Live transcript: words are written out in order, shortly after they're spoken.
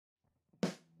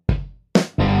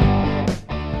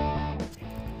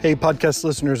Hey, podcast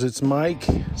listeners, it's Mike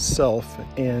Self,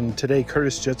 and today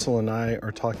Curtis Jetzel and I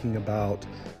are talking about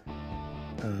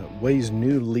ways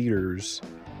new leaders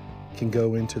can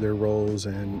go into their roles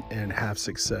and have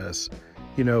success.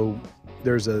 You know,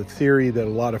 there's a theory that a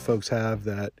lot of folks have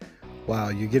that, wow,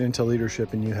 you get into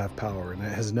leadership and you have power, and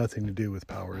that has nothing to do with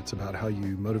power. It's about how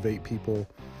you motivate people.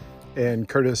 And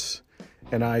Curtis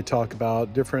and I talk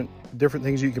about different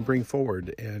things you can bring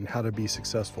forward and how to be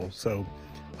successful. So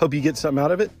hope you get something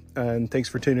out of it, and thanks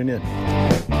for tuning in.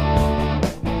 Hey,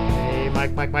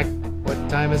 Mike. What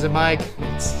time is it, Mike?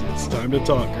 It's time to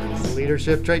talk, Curtis.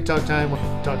 Leadership trait talk time.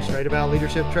 We'll talk straight about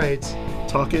leadership traits.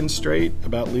 Talking straight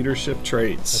about leadership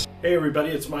traits. Hey, everybody,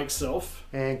 it's Mike Self.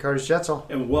 And Curtis Jetzel.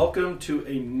 And welcome to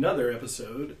another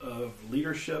episode of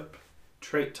Leadership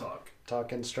Trait Talk.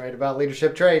 Talking straight about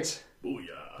leadership traits.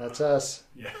 Booyah. That's us.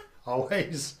 Yeah.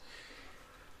 Always.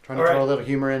 Trying to throw a little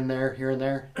humor in there, here and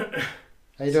there.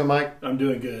 How you doing, Mike? I'm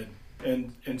doing good.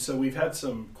 And so we've had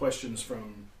some questions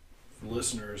from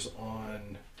listeners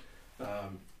on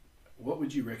what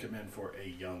would you recommend for a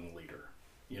young leader?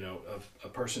 You know, a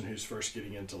person who's first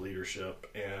getting into leadership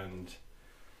and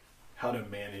how to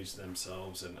manage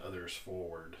themselves and others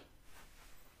forward.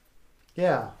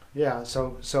 Yeah.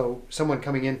 So someone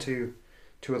coming into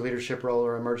a leadership role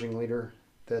or emerging leader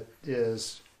that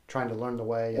is trying to learn the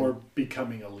way. Or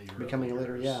becoming a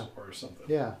leader. Yeah. Or something.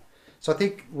 Yeah. So I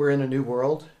think we're in a new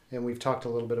world, and we've talked a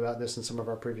little bit about this in some of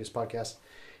our previous podcasts.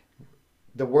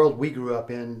 The world we grew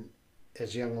up in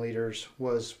as young leaders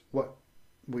was what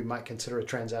we might consider a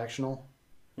transactional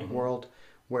world,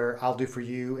 where I'll do for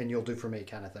you and you'll do for me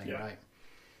kind of thing, right?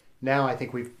 Now I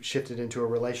think we've shifted into a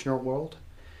relational world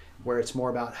where it's more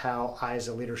about how I as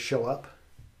a leader show up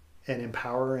and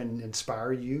empower and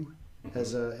inspire you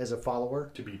as a follower.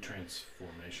 To be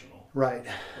transformational. Right.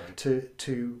 To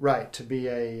be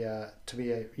a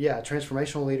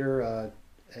transformational leader,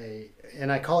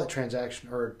 and I call it transaction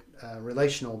or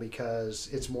relational because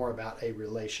it's more about a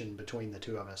relation between the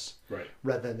two of us, right,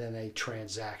 rather than a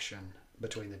transaction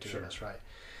between the two of us, right?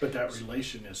 But that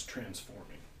relation is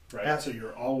transforming, right? So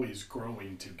you're always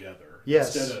growing together.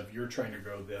 Yes. Instead of you're trying to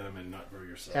grow them and not grow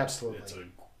yourself. Absolutely. It's a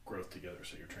growth together.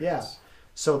 So you're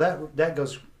So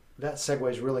that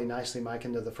segues really nicely, Mike,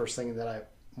 into the first thing that I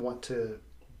want to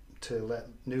let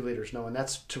new leaders know, and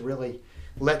that's to really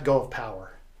let go of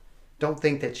power. Don't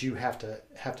think that you have to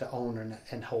own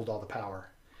and hold all the power.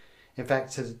 In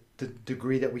fact, to the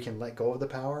degree that we can let go of the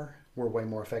power, we're way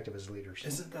more effective as leaders.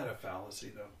 Isn't that a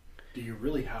fallacy, though? Do you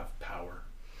really have power?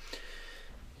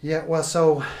 Yeah, well,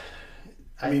 so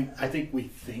I think we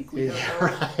have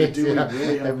power. Right. Do we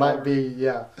really have power?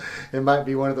 It might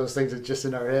be one of those things that's just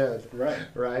in our head.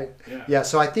 Right. Yeah.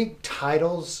 So I think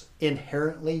titles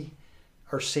inherently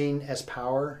are seen as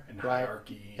power, and right?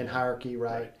 Hierarchy,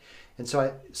 right? And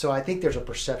so I think there's a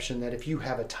perception that if you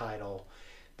have a title,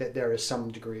 that there is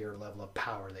some degree or level of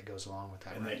power that goes along with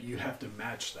that, and that you have to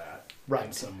match that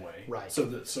in some way, right? So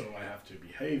I have to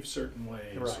behave certain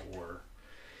ways, right.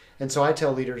 And so I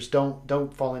tell leaders,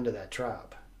 don't fall into that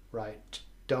trap, right?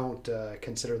 Don't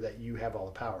consider that you have all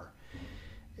the power.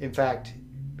 Mm-hmm. In fact,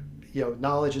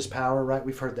 knowledge is power, right?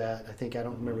 We've heard that. I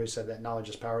don't remember who said that. Knowledge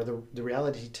is power. The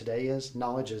reality today is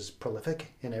knowledge is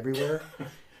prolific and everywhere.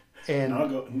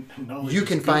 And you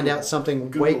can find out something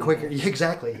way quicker.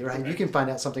 Exactly, right? You can find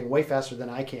out something way faster than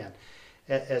I can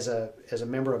as a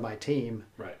member of my team.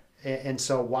 Right. And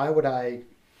so why would I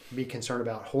be concerned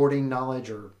about hoarding knowledge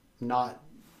or not?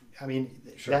 I mean,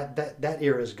 that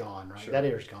era is gone, right? Sure. That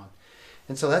era is gone.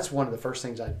 And so that's one of the first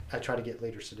things I try to get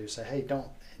leaders to do. Say, hey,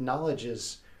 knowledge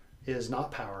is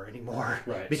not power anymore.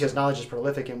 Right. Because knowledge is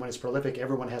prolific, and when it's prolific,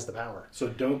 everyone has the power. So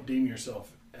don't deem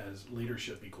yourself as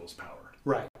leadership equals power.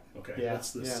 Right. Okay. Yeah.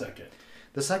 That's the second.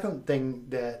 The second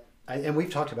thing and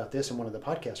we've talked about this in one of the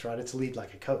podcasts, right? It's lead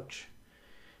like a coach.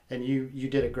 And you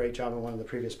did a great job in one of the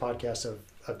previous podcasts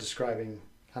of describing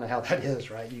kind of how that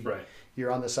is, right? You're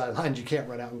on the sidelines. You can't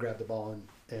run out and grab the ball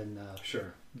and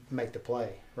make the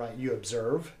play, right? You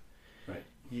observe, right?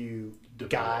 You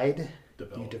guide,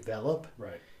 you develop,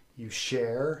 right? You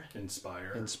share,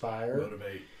 inspire,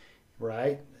 motivate,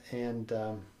 right? And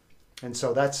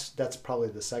so that's probably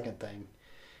the second thing.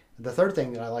 The third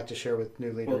thing that I like to share with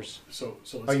new leaders. Well,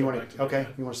 so let's you want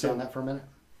to stay on that for a minute?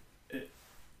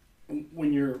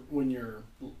 When you're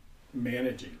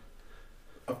managing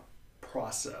a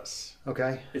process,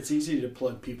 it's easy to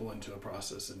plug people into a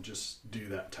process and just do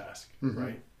that task,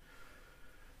 right?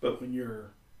 But when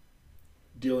you're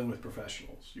dealing with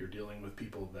professionals, you're dealing with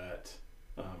people that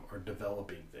are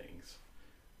developing things.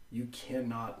 You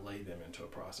cannot lay them into a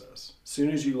process. As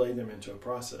soon as you lay them into a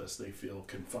process, they feel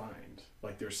confined,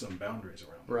 like there's some boundaries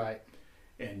around them. Right.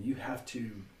 And you have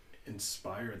to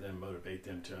inspire them, motivate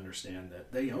them to understand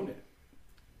that they own it.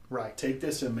 Right. Take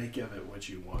this and make of it what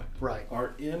you want. Right.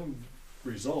 Our end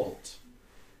result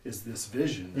is this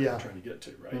vision that we're trying to get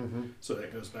to, right? Mm-hmm. So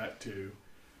that goes back to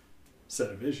set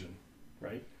a vision,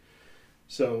 right?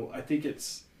 So I think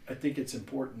it's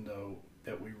important though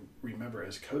that we remember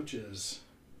as coaches,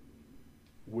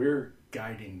 we're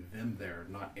guiding them there,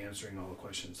 not answering all the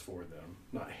questions for them,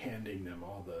 not handing them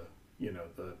all the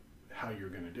how you're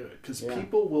going to do it, because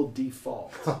people will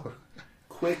default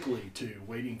quickly to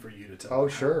waiting for you to tell them. Oh,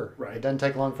 sure. Right. It doesn't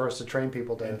take long for us to train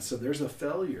people to. And so there's a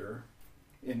failure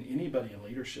in anybody in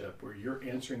leadership where you're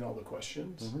answering all the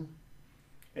questions Mm-hmm.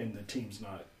 and the team's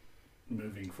not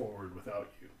moving forward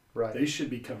without you. Right. They should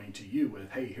be coming to you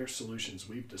with, hey, here's solutions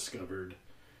we've discovered,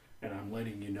 and I'm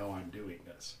letting you know I'm doing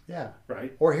this. Yeah.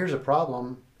 Right? Or here's a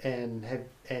problem, and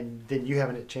then you have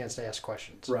a chance to ask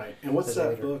questions. Right. And what's that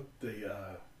later. book?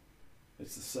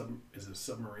 Is it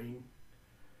Submarine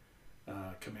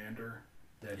Commander?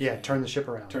 Turn the ship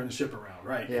around. Turn the ship around,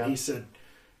 right. Yeah. And he said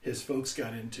his folks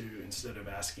got into, instead of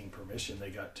asking permission, they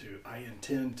got to, I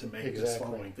intend to make this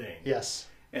following thing. Yes.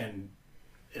 And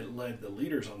it led the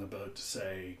leaders on the boat to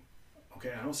say,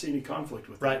 okay, I don't see any conflict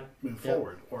with Right. that. Move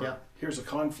forward. Or Yep. here's a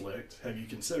conflict. Have you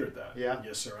considered that? Yeah.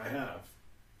 Yes, sir, I have.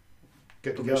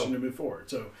 Good to Permission go. to move forward.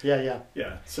 So Yeah.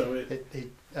 So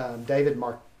David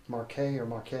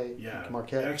Marquet yeah,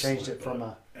 Marquette changed it from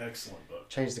book. Excellent book.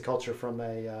 changed the culture from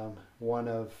a one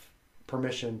of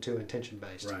permission to intention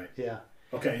based. Right. Yeah.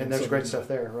 Okay. And there's so great stuff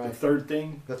there, right? The third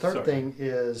thing? The third thing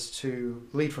is to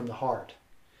lead from the heart.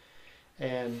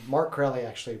 And Mark Crowley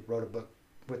actually wrote a book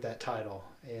with that title.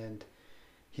 And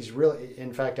he's really,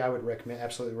 in fact, I would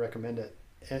absolutely recommend it.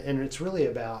 And it's really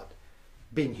about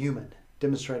being human,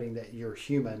 demonstrating that you're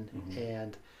human Mm-hmm.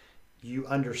 and you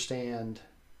understand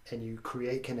and you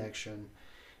create connection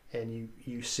and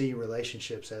you see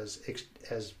relationships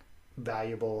as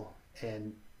valuable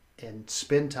and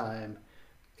spend time,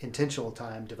 intentional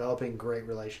time, developing great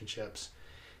relationships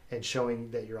and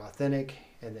showing that you're authentic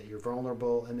and that you're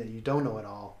vulnerable and that you don't know it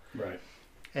all. Right.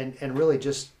 And really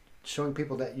just showing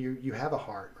people that you have a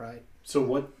heart, right? So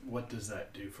what does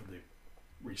that do for the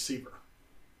receiver?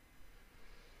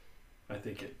 I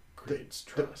think it creates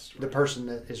trust. The person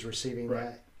that is receiving Right.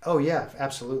 that. Oh yeah,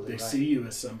 absolutely. They right. see you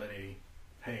as somebody,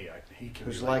 hey, he can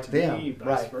Who's relate like to them, me,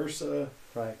 vice right. versa.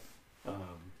 Right.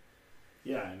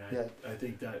 I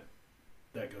think that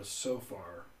goes so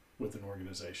far with an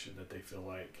organization that they feel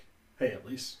like, hey, at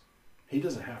least he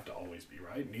doesn't have to always be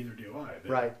right, neither do I.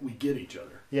 But Right. we get each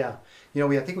other. Yeah.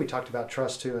 I think we talked about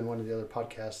trust too in one of the other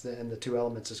podcasts, and the two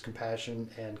elements is compassion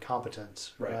and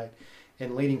competence, right?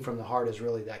 And leading from the heart is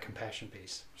really that compassion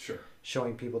piece. Sure.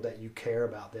 Showing people that you care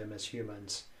about them as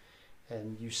humans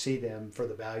and you see them for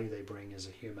the value they bring as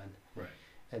a human. Right.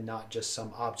 And not just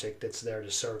some object that's there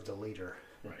to serve the leader.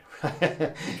 Right.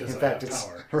 Because In I fact, have it's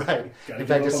power. right. Gotta In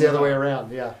fact, give it's up the on other way power.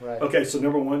 around. Yeah, right. Okay, so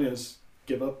number one is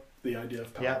give up the idea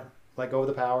of power. Yeah, let go of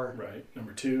the power. Right.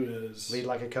 Number two is Lead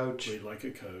like a coach. lead like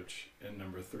a coach. And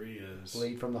number three is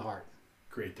Lead from the heart.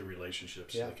 create the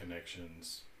relationships, Yeah. the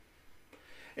connections.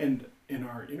 And in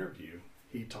our interview,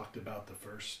 he talked about the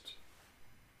first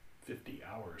 50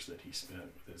 hours that he spent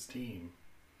with his team.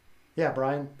 Yeah,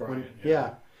 Brian. Brian, Yeah.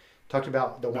 yeah. Talked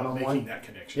about the About one-on-one. making that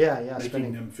connection. Yeah, Making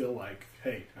spending them feel like,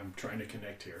 hey, I'm trying to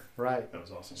connect here. right. That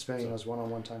was awesome. Spending So- those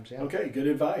one-on-one times. Yeah. Okay, good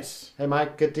advice. Hey,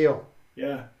 Mike. Good deal.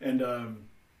 Yeah, and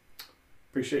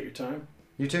appreciate your time.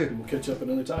 You too. And we'll catch up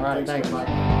another time. All right. Thanks, guys.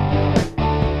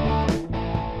 Mike.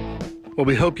 Well,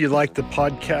 we hope you liked the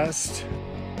podcast.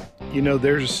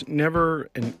 There's never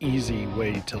an easy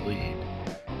way to lead.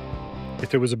 If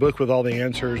there was a book with all the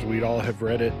answers, we'd all have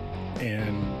read it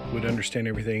and would understand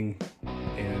everything,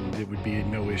 and it would be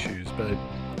no issues. But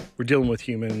we're dealing with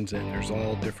humans, and there's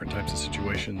all different types of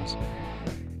situations.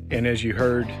 And as you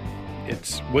heard,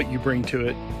 it's what you bring to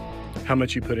it, how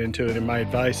much you put into it. And my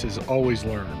advice is always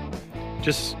learn.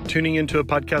 Just tuning into a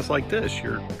podcast like this,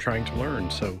 you're trying to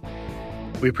learn. So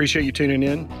we appreciate you tuning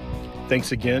in.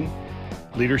 Thanks again.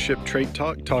 Leadership Trait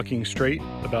Talk, talking straight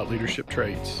about leadership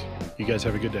traits. You guys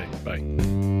have a good day.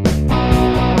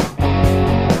 Bye.